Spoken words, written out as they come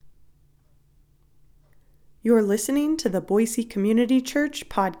You're listening to the Boise Community Church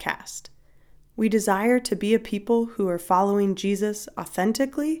podcast. We desire to be a people who are following Jesus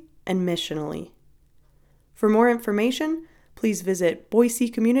authentically and missionally. For more information, please visit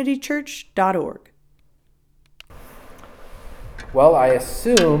boisecommunitychurch.org. Well, I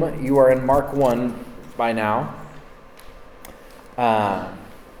assume you are in Mark 1 by now.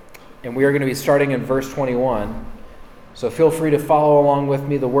 And we are going to be starting in verse 21. So feel free to follow along with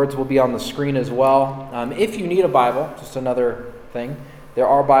me. The words will be on the screen as well. If you need a Bible, just another thing, there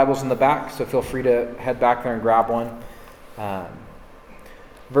are Bibles in the back, so feel free to head back there and grab one.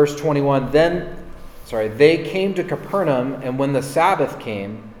 Verse 21, they came to Capernaum, and when the Sabbath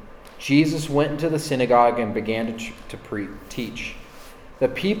came, Jesus went into the synagogue and began to teach. The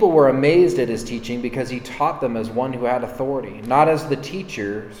people were amazed at his teaching because he taught them as one who had authority, not as the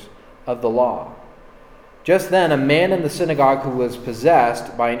teachers of the law. Just then, a man in the synagogue who was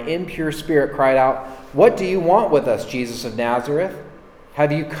possessed by an impure spirit cried out, "What do you want with us, Jesus of Nazareth?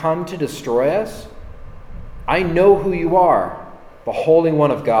 Have you come to destroy us? I know who you are, the Holy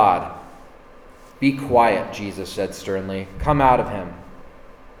One of God." "Be quiet," Jesus said sternly. "Come out of him."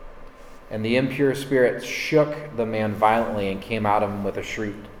 And the impure spirit shook the man violently and came out of him with a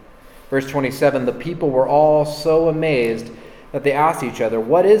shriek. Verse 27, the people were all so amazed that they asked each other,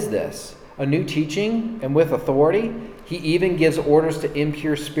 "What is this? A new teaching and with authority? He even gives orders to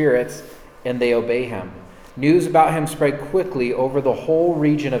impure spirits and they obey him." News about him spread quickly over the whole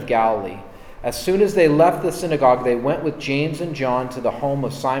region of Galilee. As soon as they left the synagogue, they went with James and John to the home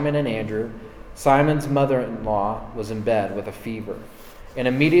of Simon and Andrew. Simon's mother-in-law was in bed with a fever and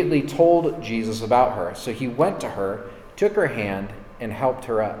immediately told Jesus about her. So he went to her, took her hand, and helped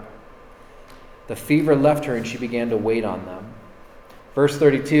her up. The fever left her and she began to wait on them. Verse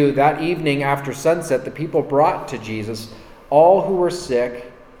 32, that evening after sunset, the people brought to Jesus all the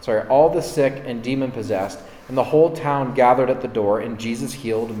sick and demon-possessed, and the whole town gathered at the door, and Jesus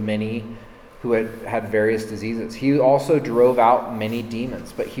healed many who had various diseases. He also drove out many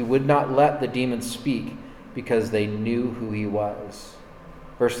demons, but he would not let the demons speak because they knew who he was.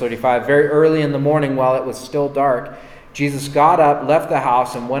 Verse 35, very early in the morning, while it was still dark, Jesus got up, left the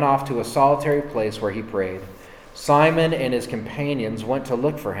house, and went off to a solitary place where he prayed. Simon and his companions went to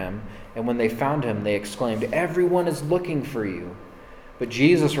look for him, and when they found him, they exclaimed, "Everyone is looking for you." But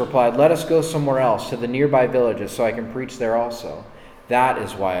Jesus replied, "Let us go somewhere else, to the nearby villages, so I can preach there also. That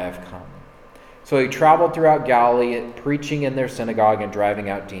is why I have come." So he traveled throughout Galilee, preaching in their synagogue and driving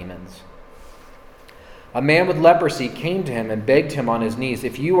out demons. A man with leprosy came to him and begged him on his knees,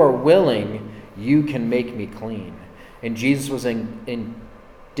 "If you are willing, you can make me clean." And Jesus was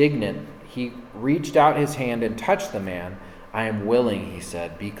indignant. He reached out his hand and touched the man. "I am willing," he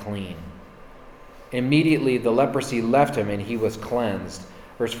said, "be clean." Immediately the leprosy left him and he was cleansed.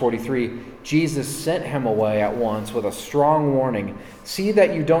 Verse 43, Jesus sent him away at once with a strong warning. "See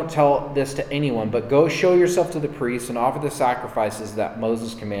that you don't tell this to anyone, but go show yourself to the priests and offer the sacrifices that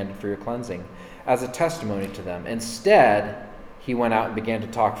Moses commanded for your cleansing, as a testimony to them." Instead, he went out and began to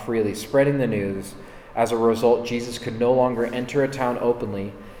talk freely, spreading the news. As a result, Jesus could no longer enter a town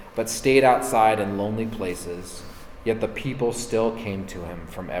openly, but stayed outside in lonely places. Yet the people still came to him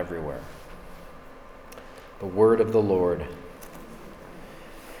from everywhere. The word of the Lord.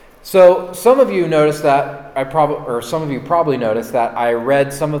 So some of you noticed that some of you probably noticed that I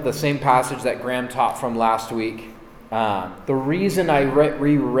read some of the same passage that Graham taught from last week. The reason I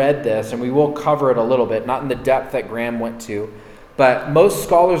reread this, and we will cover it a little bit, not in the depth that Graham went to, but most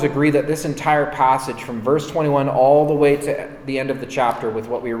scholars agree that this entire passage from verse 21 all the way to the end of the chapter with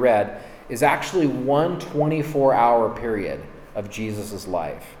what we read is actually one 24-hour period of Jesus'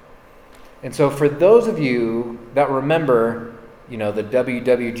 life. And so for those of you that remember, the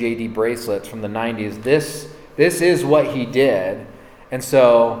WWJD bracelets from the 90s, this is what he did. And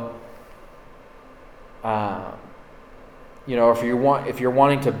so, if you're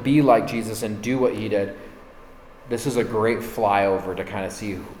wanting to be like Jesus and do what he did, this is a great flyover to kind of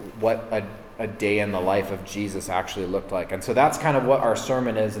see what a day in the life of Jesus actually looked like. And so that's kind of what our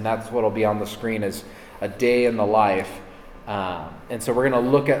sermon is, and that's what will be on the screen, is a day in the life. And so we're going to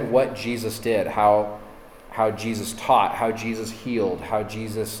look at what Jesus did, how Jesus taught, how Jesus healed, how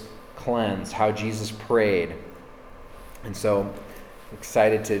Jesus cleansed, how Jesus prayed. And so I'm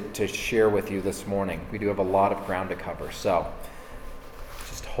excited to share with you this morning. We do have a lot of ground to cover, so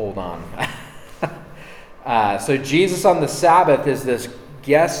just hold on. So Jesus on the Sabbath is this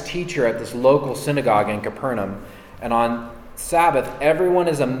guest teacher at this local synagogue in Capernaum. And on Sabbath, everyone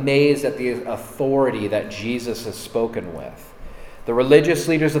is amazed at the authority that Jesus has spoken with. The religious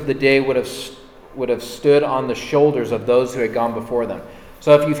leaders of the day would have stood on the shoulders of those who had gone before them.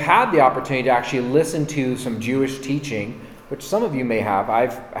 So if you've had the opportunity to actually listen to some Jewish teaching, which some of you may have,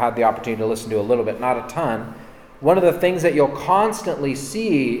 I've had the opportunity to listen to a little bit, not a ton, one of the things that you'll constantly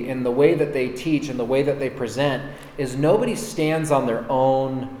see in the way that they teach and the way that they present is nobody stands on their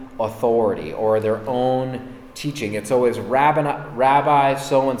own authority or their own teaching. It's always Rabbi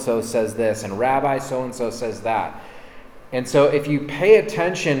so-and-so says this and Rabbi so-and-so says that. And so if you pay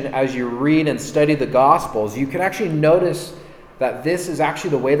attention as you read and study the Gospels, you can actually notice that this is actually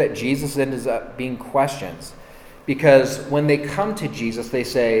the way that Jesus ends up being questioned. Because when they come to Jesus, they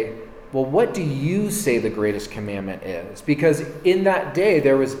say, well, what do you say the greatest commandment is? Because in that day,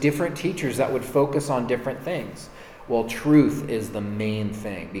 there was different teachers that would focus on different things. Well, truth is the main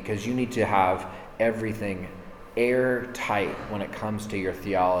thing because you need to have everything airtight when it comes to your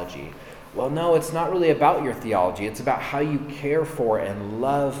theology. Well, no, it's not really about your theology. It's about how you care for and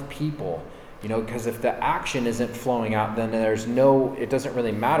love people. Because if the action isn't flowing out, then it doesn't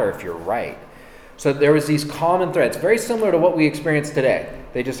really matter if you're right. So there was these common threads, very similar to what we experience today.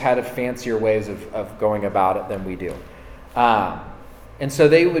 They just had fancier ways of going about it than we do. And so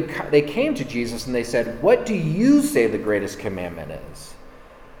they came to Jesus and they said, what do you say the greatest commandment is?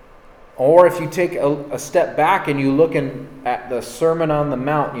 Or if you take a step back and you look at the Sermon on the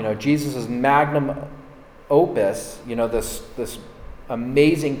Mount, Jesus' magnum opus, this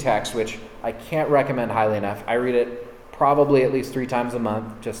amazing text, which I can't recommend highly enough. I read it probably at least 3 times a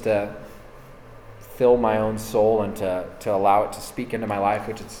month just to fill my own soul and to allow it to speak into my life,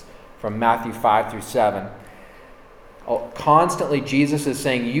 which is from Matthew 5 through 7. Constantly Jesus is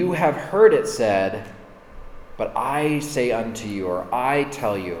saying, you have heard it said, but I say unto you, or I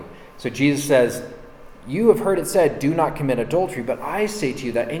tell you. So Jesus says, you have heard it said, do not commit adultery, but I say to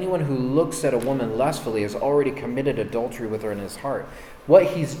you that anyone who looks at a woman lustfully has already committed adultery with her in his heart. What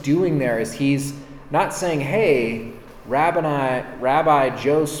he's doing there is he's not saying, hey, Rabbi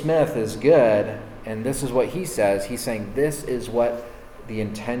Joe Smith is good, and this is what he says. He's saying this is what the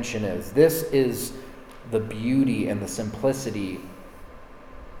intention is. This is the beauty and the simplicity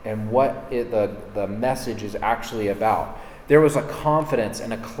and what the message is actually about. There was a confidence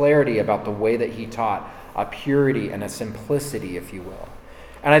and a clarity about the way that he taught, a purity and a simplicity, if you will.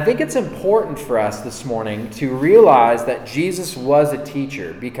 And I think it's important for us this morning to realize that Jesus was a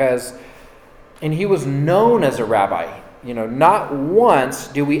teacher and he was known as a rabbi. Not once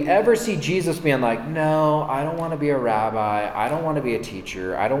do we ever see Jesus being like, no, I don't want to be a rabbi. I don't want to be a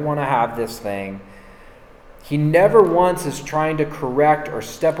teacher. I don't want to have this thing. He never once is trying to correct or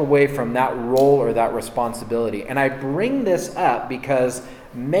step away from that role or that responsibility. And I bring this up because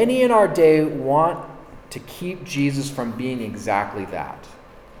many in our day want to keep Jesus from being exactly that.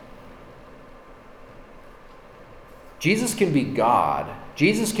 Jesus can be God.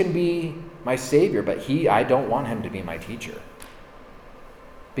 Jesus can be my Savior, but I don't want him to be my teacher.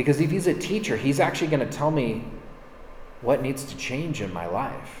 Because if he's a teacher, he's actually going to tell me what needs to change in my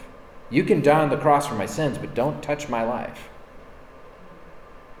life. You can die on the cross for my sins, but don't touch my life.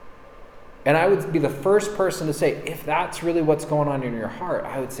 And I would be the first person to say, if that's really what's going on in your heart,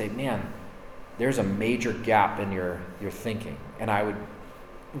 I would say, man, there's a major gap in your thinking. And I would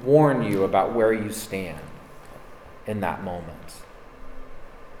warn you about where you stand in that moment.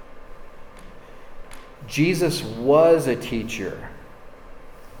 Jesus was a teacher.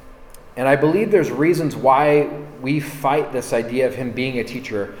 And I believe there's reasons why we fight this idea of him being a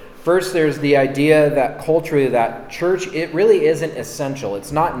teacher. First, there's the idea that culturally that church, it really isn't essential.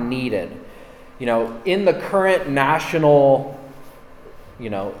 It's not needed. In the current national,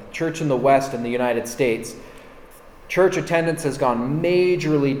 church in the West in the United States, church attendance has gone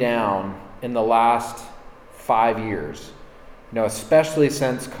majorly down in the last 5 years, especially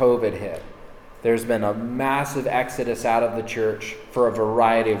since COVID hit. There's been a massive exodus out of the church for a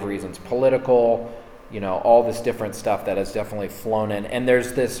variety of reasons, political, all this different stuff that has definitely flown in. And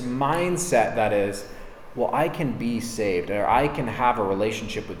there's this mindset that is, well, I can be saved, or I can have a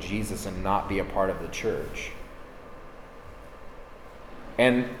relationship with Jesus and not be a part of the church.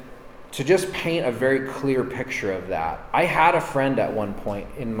 And to just paint a very clear picture of that, I had a friend at one point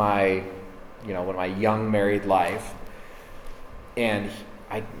in my, in my young married life, and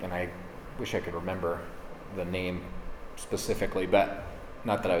I wish I could remember the name specifically, but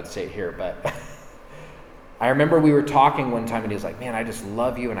not that I would say it here, but I remember we were talking one time and he was like, man, I just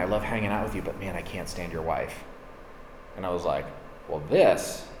love you and I love hanging out with you, but man, I can't stand your wife. And I was like, well,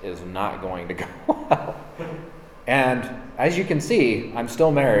 this is not going to go well. And as you can see, I'm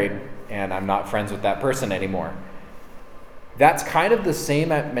still married and I'm not friends with that person anymore. That's kind of the same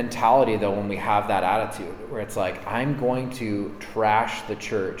mentality though when we have that attitude where it's like, I'm going to trash the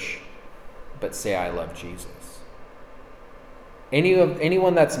church, but say I love Jesus.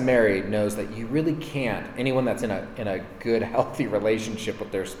 Anyone that's married knows that you really can't. Anyone that's in a good, healthy relationship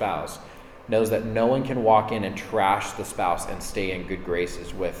with their spouse knows that no one can walk in and trash the spouse and stay in good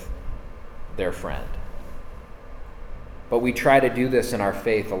graces with their friend. But we try to do this in our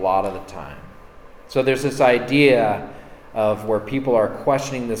faith a lot of the time. So there's this idea of where people are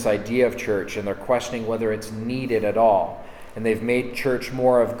questioning this idea of church, and they're questioning whether it's needed at all. And they've made church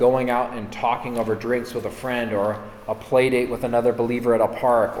more of going out and talking over drinks with a friend, or a play date with another believer at a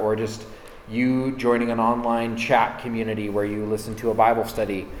park, or just you joining an online chat community where you listen to a Bible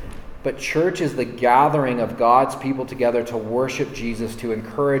study. But church is the gathering of God's people together to worship Jesus, to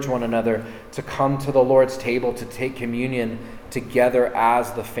encourage one another, to come to the Lord's table, to take communion together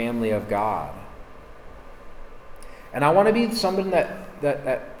as the family of God. And I want to be someone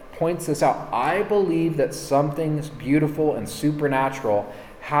that points this out. I believe that something beautiful and supernatural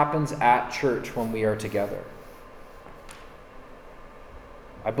happens at church when we are together.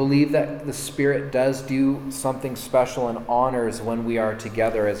 I believe that the Spirit does do something special and honors when we are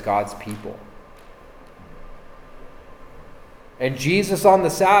together as God's people. And Jesus on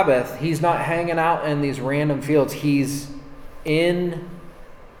the Sabbath, he's not hanging out in these random fields. He's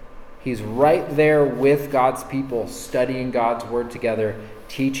right there with God's people, studying God's word together,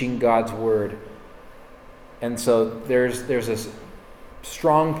 teaching God's word. And so there's this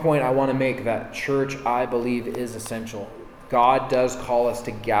strong point I want to make that church, I believe, is essential. God does call us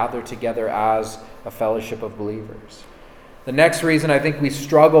to gather together as a fellowship of believers. The next reason I think we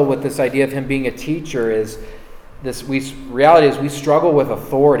struggle with this idea of him being a teacher is reality is we struggle with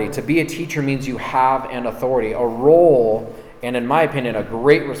authority. To be a teacher means you have an authority, a role, and in my opinion, a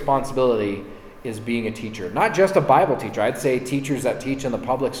great responsibility is being a teacher. Not just a Bible teacher. I'd say teachers that teach in the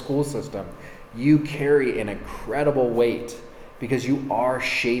public school system. You carry an incredible weight because you are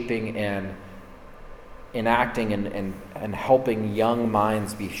shaping and enacting and helping young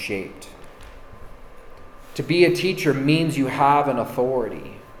minds be shaped. To be a teacher means you have an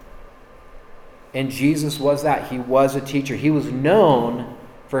authority. And Jesus was that. He was a teacher. He was known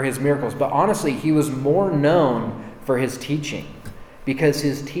for his miracles, but honestly, he was more known for his teaching because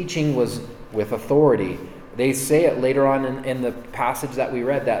his teaching was with authority. They say it later on in the passage that we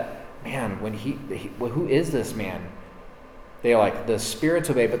read that, man, who is this man? They're like, the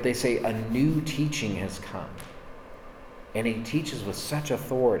spirits obey, but they say a new teaching has come. And he teaches with such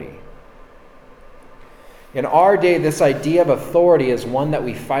authority. In our day, this idea of authority is one that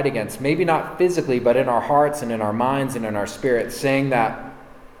we fight against. Maybe not physically, but in our hearts and in our minds and in our spirits, saying that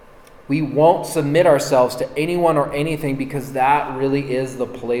we won't submit ourselves to anyone or anything because that really is the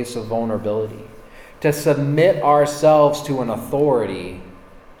place of vulnerability. To submit ourselves to an authority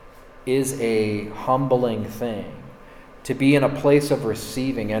is a humbling thing. To be in a place of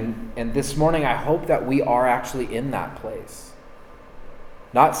receiving. And this morning, I hope that we are actually in that place.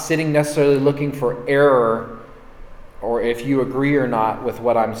 Not sitting necessarily looking for error or if you agree or not with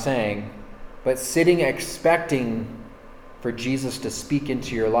what I'm saying, but sitting expecting for Jesus to speak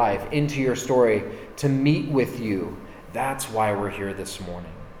into your life, into your story, to meet with you. That's why we're here this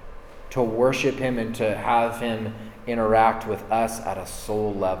morning. To worship him and to have him interact with us at a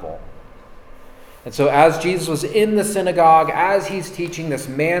soul level. And so as Jesus was in the synagogue, as he's teaching, this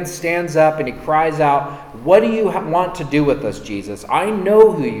man stands up and he cries out, "What do you want to do with us, Jesus? I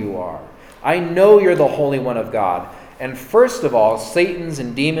know who you are. I know you're the Holy One of God." And first of all, Satan's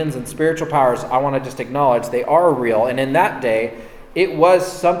and demons and spiritual powers, I want to just acknowledge they are real. And in that day, it was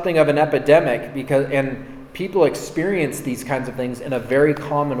something of an epidemic and people experienced these kinds of things in a very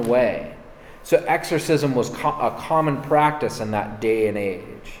common way. So exorcism was a common practice in that day and age.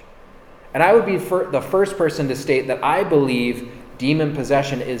 And I would be the first person to state that I believe demon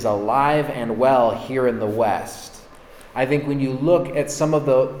possession is alive and well here in the West. I think when you look at some of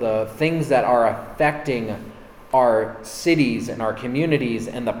the things that are affecting our cities and our communities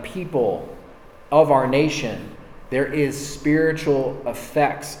and the people of our nation, there is spiritual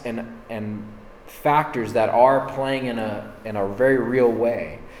effects and factors that are playing in a very real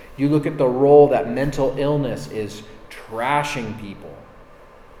way. You look at the role that mental illness is trashing people.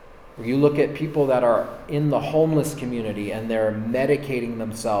 You look at people that are in the homeless community and they're medicating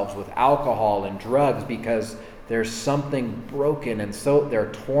themselves with alcohol and drugs because there's something broken and so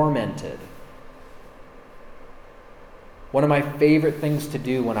they're tormented. One of my favorite things to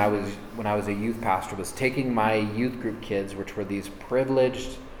do when I was a youth pastor was taking my youth group kids, which were these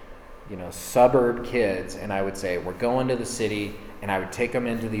privileged, suburb kids, and I would say, we're going to the city, and I would take them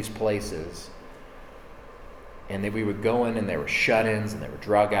into these places. And then we would go in and there were shut-ins and there were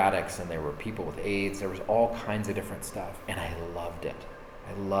drug addicts and there were people with AIDS. There was all kinds of different stuff. And I loved it.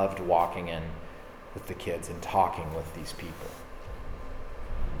 I loved walking in with the kids and talking with these people.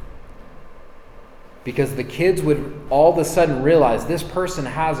 because the kids would all of a sudden realize this person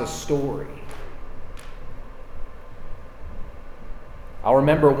has a story. I'll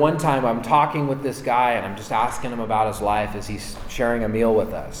remember one time I'm talking with this guy and I'm just asking him about his life as he's sharing a meal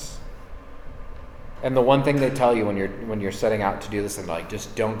with us. And the one thing they tell you when you're setting out to do this, and like,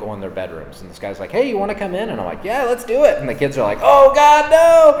 just don't go in their bedrooms. And this guy's like, hey, you want to come in? And I'm like, yeah, let's do it. And the kids are like, oh God,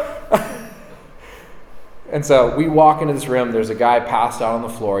 no. And so we walk into this room. There's a guy passed out on the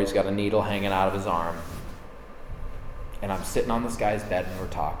floor. He's got a needle hanging out of his arm. And I'm sitting on this guy's bed and we're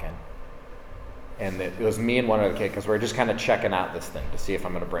talking. And it was me and one other kid, because we're just kind of checking out this thing to see if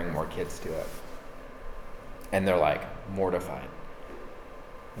I'm going to bring more kids to it. And they're like mortified.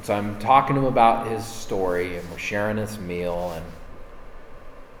 And so I'm talking to him about his story, and we're sharing this meal, and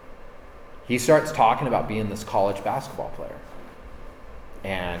he starts talking about being this college basketball player.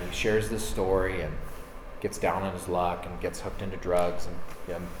 And he shares this story and gets down on his luck and gets hooked into drugs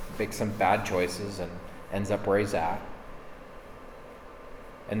and makes some bad choices and ends up where he's at.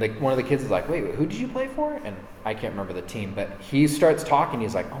 And one of the kids is like, wait, who did you play for? And I can't remember the team, but he starts talking.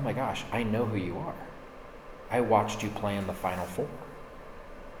 He's like, oh my gosh, I know who you are. I watched you play in the Final Four.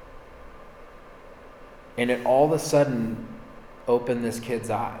 And it all of a sudden opened this kid's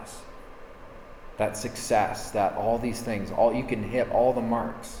eyes. That success, that all these things, all you can hit all the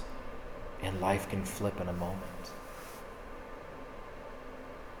marks, and life can flip in a moment.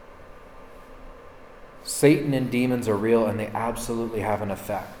 Satan and demons are real, and they absolutely have an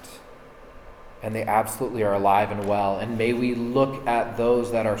effect. And they absolutely are alive and well. And may we look at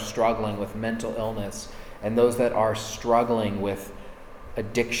those that are struggling with mental illness and those that are struggling with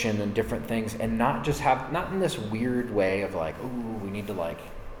addiction and different things, and not in this weird way of like, ooh, we need to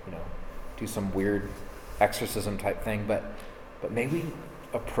do some weird exorcism type thing, but may we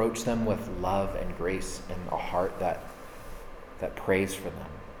approach them with love and grace and a heart that prays for them.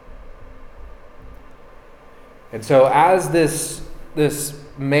 And so as this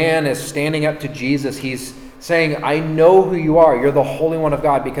man is standing up to Jesus, he's saying, I know who you are. You're the Holy One of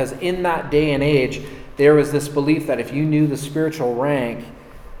God. Because in that day and age, there was this belief that if you knew the spiritual rank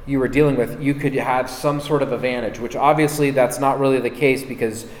you were dealing with, you could have some sort of advantage, which obviously that's not really the case,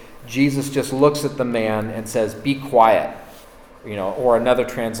 because Jesus just looks at the man and says, be quiet. Or another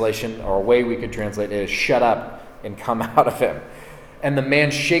translation, or a way we could translate it is, shut up and come out of him. And the man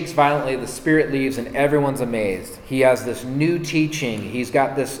shakes violently, the spirit leaves, and everyone's amazed. He has this new teaching. He's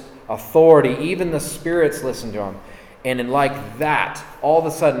got this authority. Even the spirits listen to him. And in like that, all of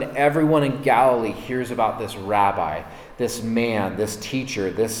a sudden, everyone in Galilee hears about this rabbi, this man, this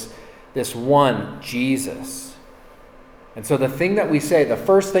teacher, this one, Jesus. And so the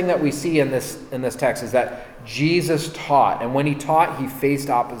first thing that we see in this text is that Jesus taught. And when he taught, he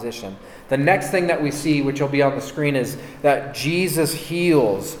faced opposition. The next thing that we see, which will be on the screen, is that Jesus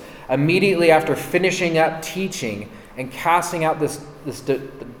heals immediately after finishing up teaching and casting out this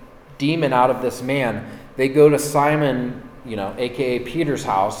demon out of this man. They go to Simon, aka Peter's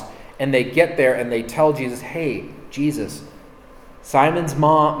house, and they get there and they tell Jesus, hey, Jesus, Simon's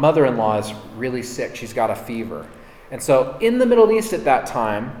mother-in-law is really sick. She's got a fever. And so in the Middle East at that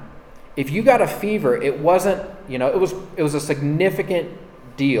time, if you got a fever, it wasn't, it was a significant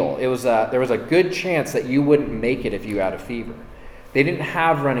deal. There was a good chance that you wouldn't make it if you had a fever. They didn't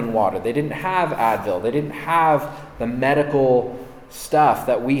have running water. They didn't have Advil. They didn't have the medical stuff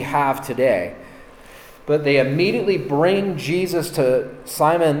that we have today. But they immediately bring Jesus to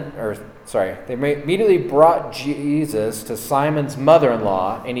they immediately brought Jesus to Simon's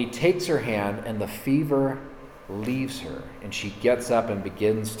mother-in-law, and he takes her hand, and the fever leaves her, and she gets up and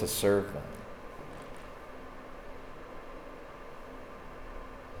begins to serve them.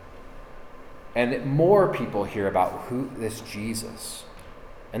 And more people hear about this Jesus.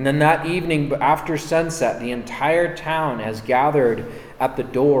 And then that evening, after sunset, the entire town has gathered at the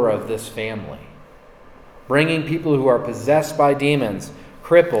door of this family, bringing people who are possessed by demons,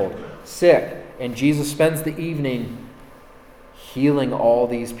 crippled, sick, and Jesus spends the evening healing all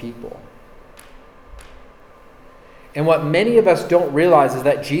these people. And what many of us don't realize is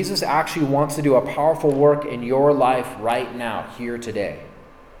that Jesus actually wants to do a powerful work in your life right now, here today.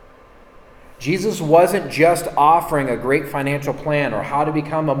 Jesus wasn't just offering a great financial plan or how to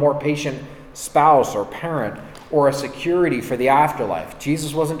become a more patient spouse or parent or a security for the afterlife.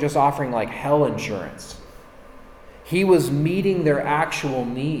 Jesus wasn't just offering like hell insurance. He was meeting their actual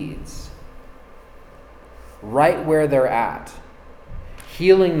needs right where they're at,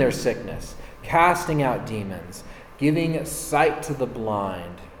 healing their sickness, casting out demons, giving sight to the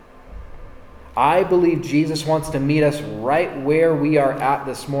blind. I believe Jesus wants to meet us right where we are at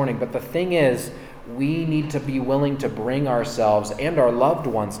this morning. But the thing is, we need to be willing to bring ourselves and our loved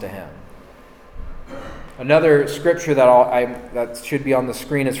ones to him. Another scripture that should be on the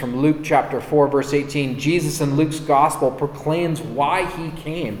screen is from Luke chapter 4, verse 18. Jesus in Luke's gospel proclaims why he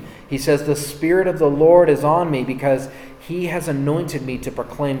came. He says, "The Spirit of the Lord is on me because he has anointed me to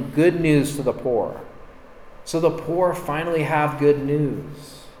proclaim good news to the poor." So the poor finally have good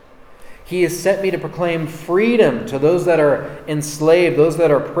news. He has sent me to proclaim freedom to those that are enslaved, those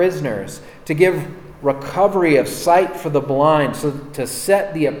that are prisoners, to give recovery of sight for the blind, so to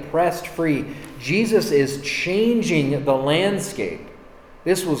set the oppressed free. Jesus is changing the landscape.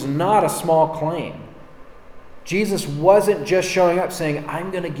 This was not a small claim. Jesus wasn't just showing up saying, "I'm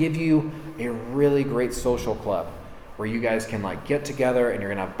going to give you a really great social club where you guys can get together and you're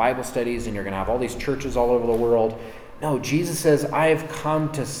going to have Bible studies and you're going to have all these churches all over the world." No, Jesus says, "I have come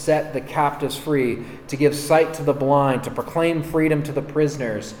to set the captives free, to give sight to the blind, to proclaim freedom to the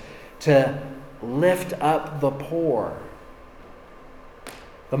prisoners, to lift up the poor,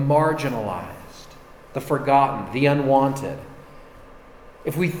 the marginalized, the forgotten, the unwanted."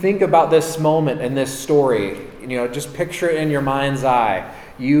 If we think about this moment and this story, just picture it in your mind's eye.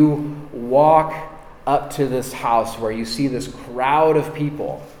 You walk up to this house where you see this crowd of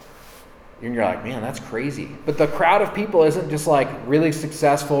people. And you're like, man, that's crazy. But the crowd of people isn't just really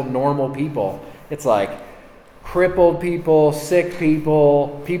successful, normal people. It's crippled people, sick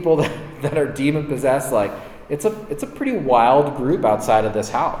people, people that are demon possessed. It's a pretty wild group outside of this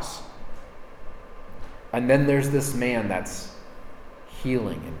house. And then there's this man that's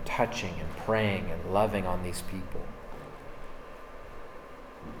healing and touching and praying and loving on these people.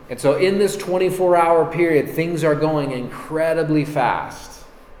 And so in this 24-hour period, things are going incredibly fast.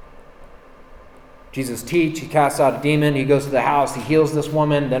 Jesus teaches, he casts out a demon, he goes to the house, he heals this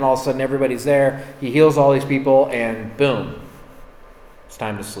woman, then all of a sudden everybody's there, he heals all these people, and boom, it's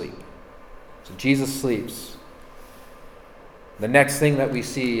time to sleep. So Jesus sleeps. The next thing that we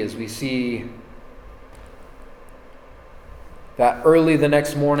see that early the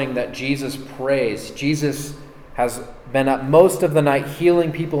next morning that Jesus prays. Jesus has been up most of the night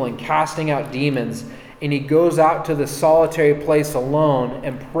healing people and casting out demons, and he goes out to the solitary place alone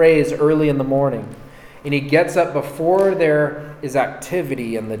and prays early in the morning. And he gets up before there is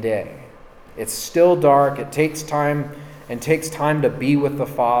activity in the day. It's still dark. It takes time to be with the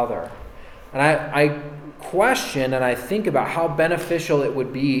Father. And I question and I think about how beneficial it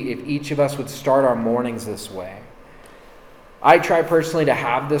would be if each of us would start our mornings this way. I try personally to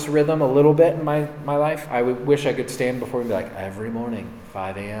have this rhythm a little bit in my life. I wish I could stand before and be every morning,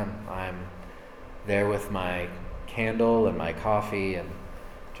 5 a.m., I'm there with my candle and my coffee and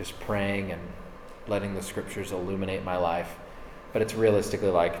just praying and letting the scriptures illuminate my life. But it's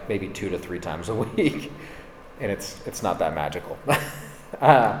realistically maybe 2 to 3 times a week. And it's not that magical.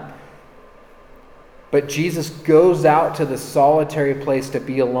 But Jesus goes out to the solitary place to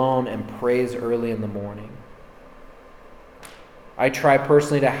be alone and prays early in the morning. I try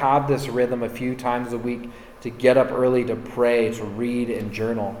personally to have this rhythm a few times a week, to get up early, to pray, to read and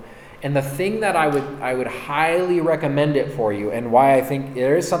journal. And the thing that I would highly recommend it for you, and why I think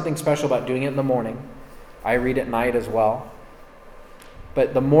there is something special about doing it in the morning. I read at night as well.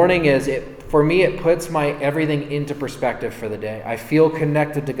 But the morning for me, it puts my everything into perspective for the day. I feel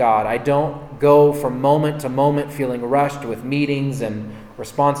connected to God. I don't go from moment to moment feeling rushed with meetings and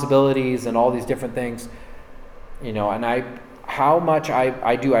responsibilities and all these different things. And how much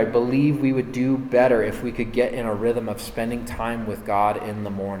I believe we would do better if we could get in a rhythm of spending time with God in the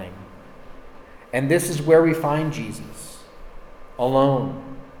morning. And this is where we find Jesus, alone,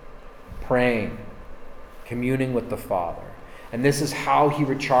 praying, communing with the Father. And this is how he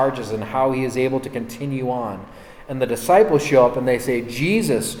recharges and how he is able to continue on. And the disciples show up and they say,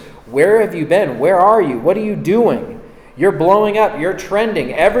 "Jesus, where have you been? Where are you? What are you doing? You're blowing up. You're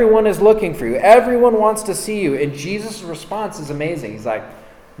trending. Everyone is looking for you. Everyone wants to see you." And Jesus' response is amazing. He's like,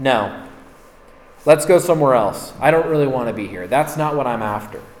 "No, let's go somewhere else. I don't really want to be here. That's not what I'm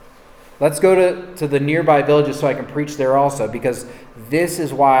after. Let's go to the nearby villages so I can preach there also, because this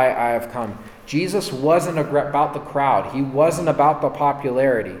is why I have come." Jesus wasn't about the crowd. He wasn't about the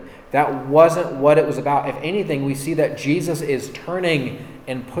popularity. That wasn't what it was about. If anything, we see that Jesus is turning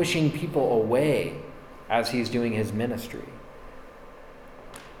and pushing people away as he's doing his ministry.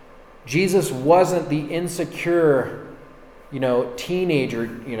 Jesus wasn't the insecure, teenager,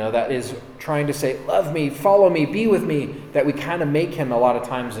 that is trying to say, "Love me, follow me, be with me," that we kind of make him a lot of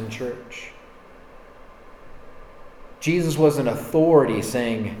times in church. Jesus was an authority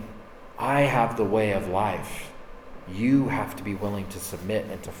saying, "I have the way of life. You have to be willing to submit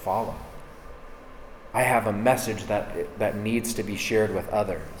and to follow. I have a message that needs to be shared with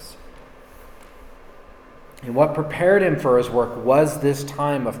others." And what prepared him for his work was this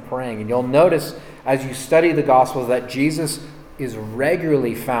time of praying. And you'll notice as you study the Gospels that Jesus is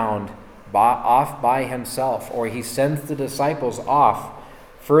regularly found off by himself, or he sends the disciples off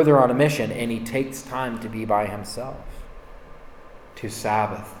further on a mission, and he takes time to be by himself, to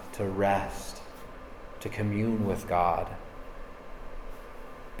Sabbath, to rest, to commune with God.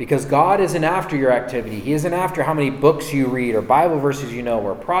 Because God isn't after your activity. He isn't after how many books you read or Bible verses you know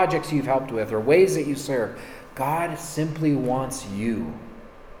or projects you've helped with or ways that you serve. God simply wants you.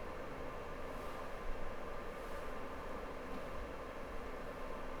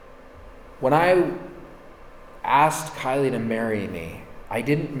 When I asked Kylie to marry me, I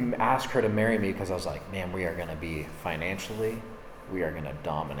didn't ask her to marry me because I was like, man, we are going to be financially, we are going to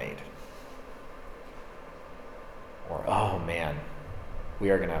dominate. Or, oh man,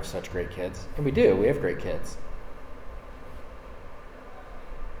 we are going to have such great kids. And we do, we have great kids.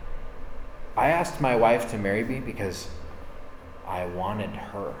 I asked my wife to marry me because I wanted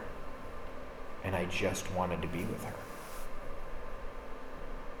her. And I just wanted to be with her.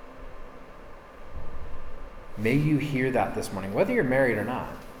 May you hear that this morning, whether you're married or not.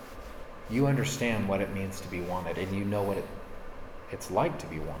 You understand what it means to be wanted, and you know what it's like to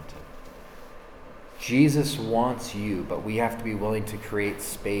be wanted. Jesus wants you, but we have to be willing to create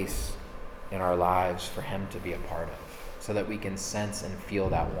space in our lives for him to be a part of, so that we can sense and feel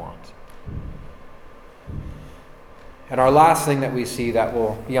that want. And our last thing that we see that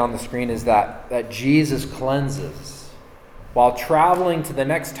will be on the screen is that Jesus cleanses. While traveling to the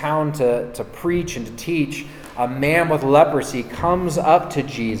next town to preach and to teach, a man with leprosy comes up to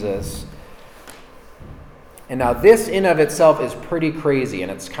Jesus. And now this in of itself is pretty crazy,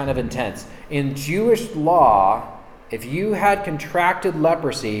 and it's kind of intense. In Jewish law, if you had contracted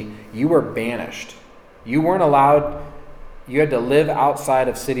leprosy, you were banished. You weren't allowed, you had to live outside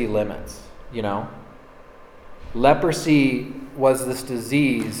of city limits, you know? Leprosy was this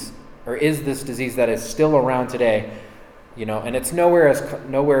disease, or is this disease that is still around today, you know, and it's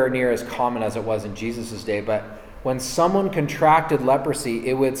nowhere near as common as it was in Jesus' day. But when someone contracted leprosy,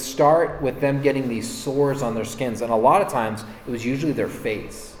 it would start with them getting these sores on their skins, and a lot of times it was usually their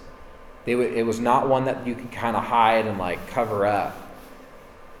face. It was not one that you could kind of hide and like cover up.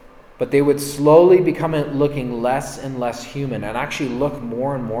 But they would slowly become looking less and less human, and actually look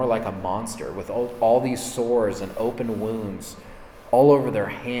more and more like a monster, with all these sores and open wounds all over their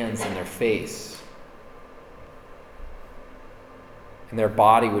hands and their face. And their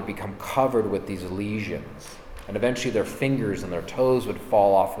body would become covered with these lesions. And eventually their fingers and their toes would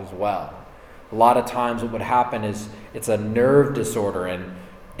fall off as well. A lot of times what would happen is it's a nerve disorder,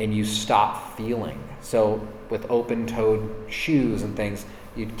 and you stop feeling. So with open-toed shoes and things,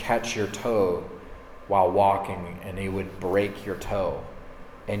 you'd catch your toe while walking, and it would break your toe.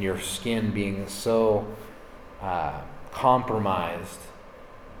 And your skin being so compromised,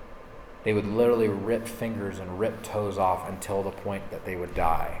 they would literally rip fingers and rip toes off until the point that they would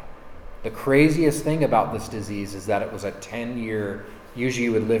die. The craziest thing about this disease is that it was a 10-year, usually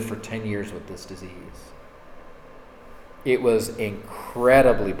you would live for 10 years with this disease. It was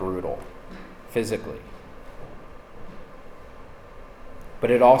incredibly brutal, physically. But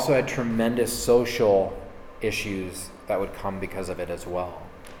it also had tremendous social issues that would come because of it as well.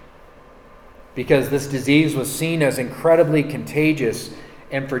 Because this disease was seen as incredibly contagious.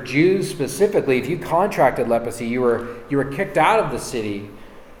 And for Jews specifically, if you contracted leprosy, you were kicked out of the city,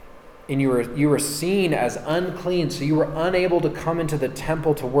 and you were seen as unclean. So you were unable to come into the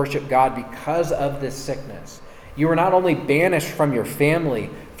temple to worship God because of this sickness. You were not only banished from your family,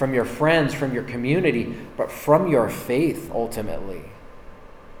 from your friends, from your community, but from your faith ultimately.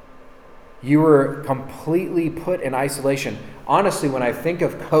 You were completely put in isolation. Honestly, when I think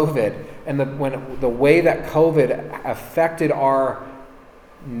of COVID and the way that COVID affected our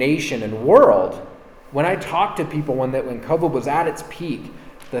nation and world, when I talk to people when COVID was at its peak,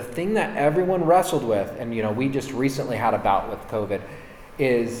 the thing that everyone wrestled with, and you know, we just recently had a bout with COVID,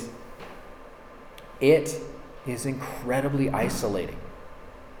 is it is incredibly isolating.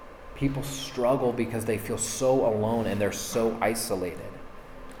 People struggle because they feel so alone and they're so isolated.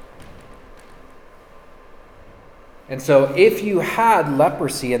 And so if you had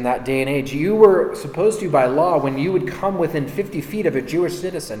leprosy in that day and age, you were supposed to, by law, when you would come within 50 feet of a Jewish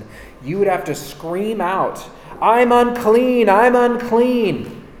citizen, you would have to scream out, "I'm unclean, I'm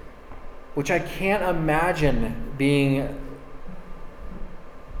unclean," which I can't imagine being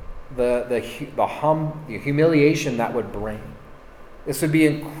the humiliation that would bring. This would be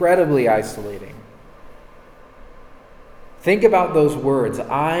incredibly isolating. Think about those words,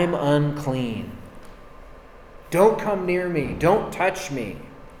 "I'm unclean. Don't come near me. Don't touch me."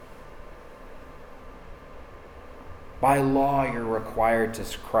 By law, you're required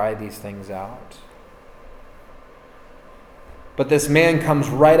to cry these things out. But this man comes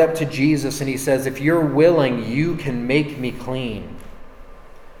right up to Jesus and he says, if you're willing, you can make me clean.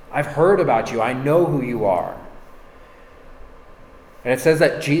 I've heard about you. I know who you are. And it says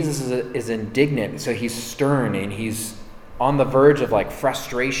that Jesus is indignant, so he's stern and he's on the verge of like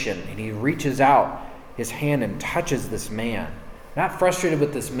frustration. And he reaches out his hand and touches this man. Not frustrated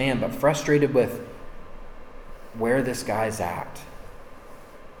with this man, but frustrated with where this guy's at.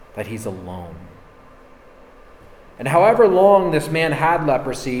 That he's alone. And however long this man had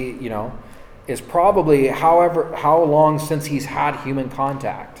leprosy, is probably how long since he's had human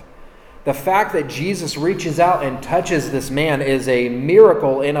contact. The fact that Jesus reaches out and touches this man is a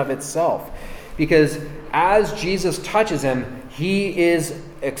miracle in of itself. Because as Jesus touches him, he is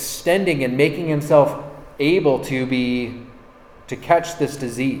extending and making himself able to catch this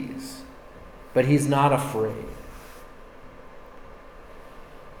disease. But he's not afraid.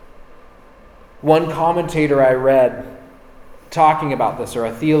 One commentator I read talking about this, or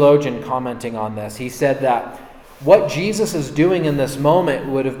a theologian commenting on this, he said that what Jesus is doing in this moment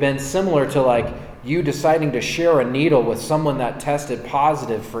would have been similar to like you deciding to share a needle with someone that tested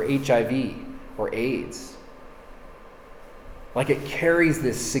positive for HIV or AIDS. Like it carries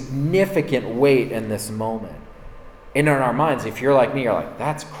this significant weight in this moment. And in our minds, if you're like me, you're like,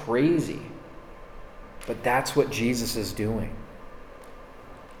 that's crazy. But that's what Jesus is doing.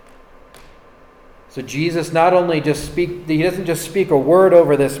 So Jesus not only he doesn't just speak a word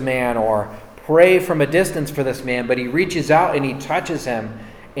over this man or pray from a distance for this man, but he reaches out and he touches him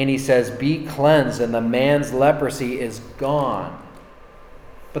and he says, be cleansed, and the man's leprosy is gone.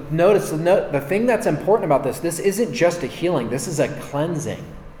 But notice the thing that's important about this isn't just a healing, this is a cleansing.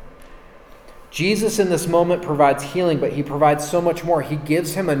 Jesus in this moment provides healing, but he provides so much more. He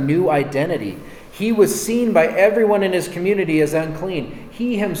gives him a new identity. He was seen by everyone in his community as unclean.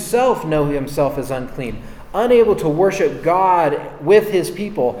 He himself knew himself as unclean, unable to worship God with his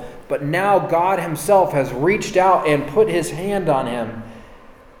people. But now God himself has reached out and put his hand on him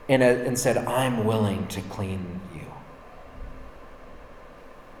and said, I'm willing to clean you.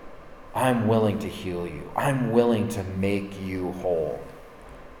 I'm willing to heal you. I'm willing to make you whole.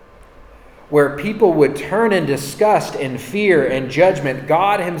 Where people would turn in disgust and fear and judgment,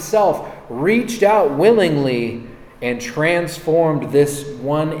 God himself reached out willingly and transformed this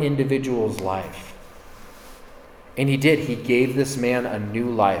one individual's life. And he did. He gave this man a new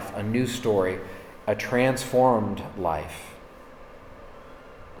life, a new story, a transformed life.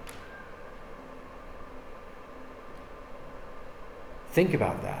 Think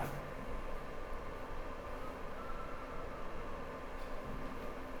about that.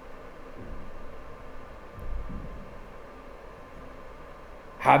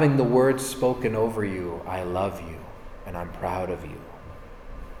 Having the words spoken over you, I love you, and I'm proud of you.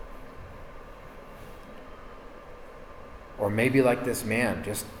 Or maybe like this man,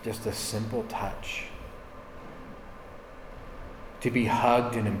 just a simple touch. To be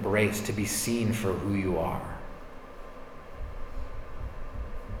hugged and embraced, to be seen for who you are.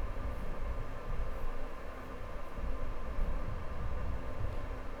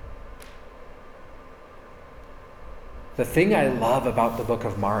 The thing I love about the book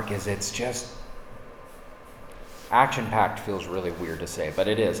of Mark is it's just action-packed. Feels really weird to say, but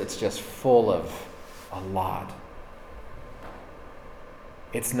it is. It's just full of a lot.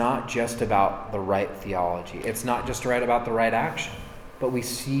 It's not just about the right theology. It's not just about the right action. But we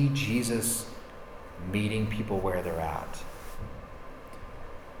see Jesus meeting people where they're at.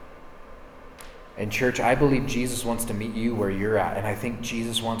 And church, I believe Jesus wants to meet you where you're at. And I think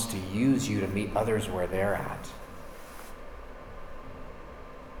Jesus wants to use you to meet others where they're at.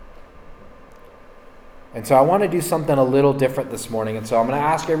 And so I want to do something a little different this morning. And so I'm going to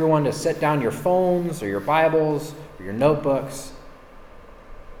ask everyone to set down your phones or your Bibles or your notebooks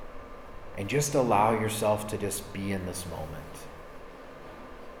and just allow yourself to just be in this moment.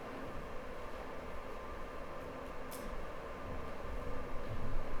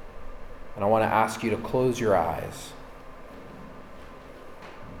 And I want to ask you to close your eyes.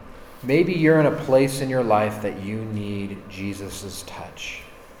 Maybe you're in a place in your life that you need Jesus' touch.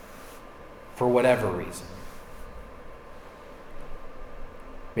 For whatever reason.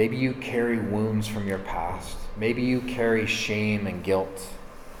 Maybe you carry wounds from your past. Maybe you carry shame and guilt.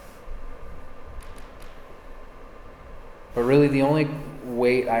 But really the only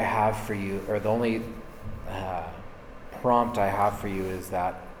weight I have for you, or the only prompt I have for you is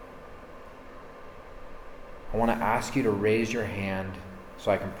that I want to ask you to raise your hand so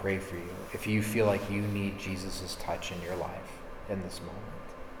I can pray for you if you feel like you need Jesus' touch in your life in this moment.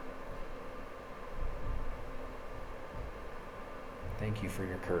 Thank you for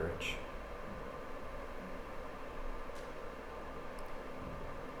your courage.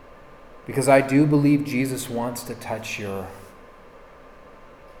 Because I do believe Jesus wants to touch your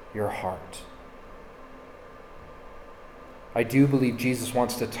heart. I do believe Jesus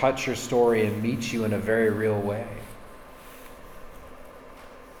wants to touch your story and meet you in a very real way.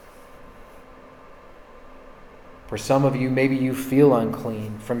 For some of you, maybe you feel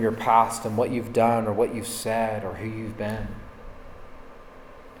unclean from your past and what you've done or what you've said or who you've been.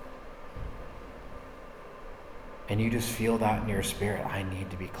 And you just feel that in your spirit. I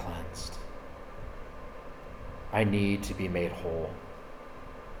need to be cleansed. I need to be made whole.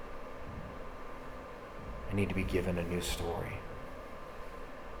 I need to be given a new story.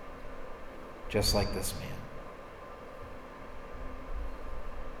 Just like this man.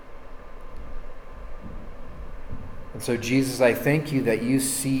 And so, Jesus, I thank you that you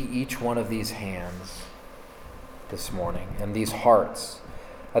see each one of these hands this morning and these hearts.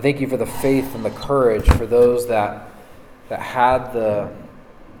 I thank you for the faith and the courage for those that had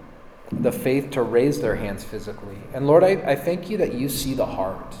the faith to raise their hands physically. And Lord, I thank you that you see the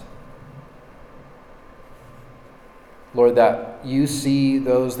heart. Lord, that you see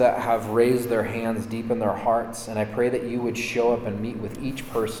those that have raised their hands deep in their hearts. And I pray that you would show up and meet with each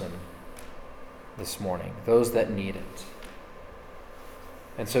person this morning, those that need it.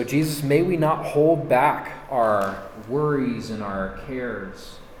 And so, Jesus, may we not hold back our worries and our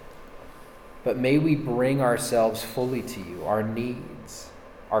cares, but may we bring ourselves fully to you, our needs,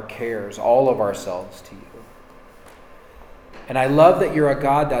 our cares, all of ourselves to you. And I love that you're a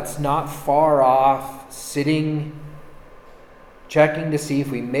God that's not far off, sitting, checking to see if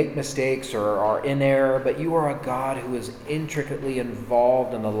we make mistakes or are in error, but you are a God who is intricately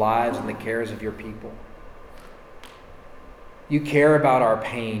involved in the lives and the cares of your people. You care about our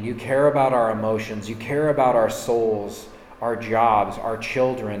pain. You care about our emotions. You care about our souls, our jobs, our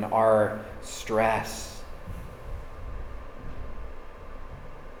children, our stress.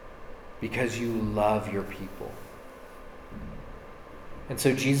 Because you love your people. And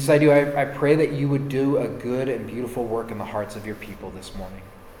so, Jesus, I pray that you would do a good and beautiful work in the hearts of your people this morning.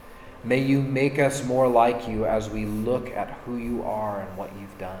 May you make us more like you as we look at who you are and what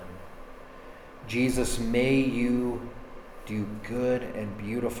you've done. Jesus, may you do good and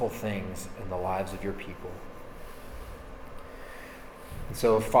beautiful things in the lives of your people. And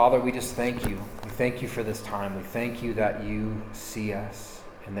so, Father, we just thank you. We thank you for this time. We thank you that you see us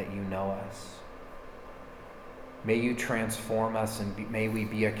and that you know us. May you transform us, and may we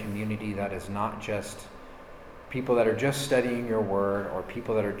be a community that is not just people that are just studying your word or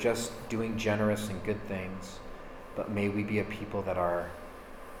people that are just doing generous and good things, but may we be a people that are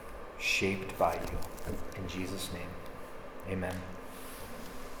shaped by you. In Jesus' name, amen.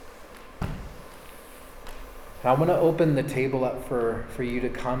 Now I'm going to open the table up for you to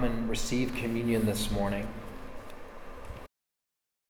come and receive communion this morning.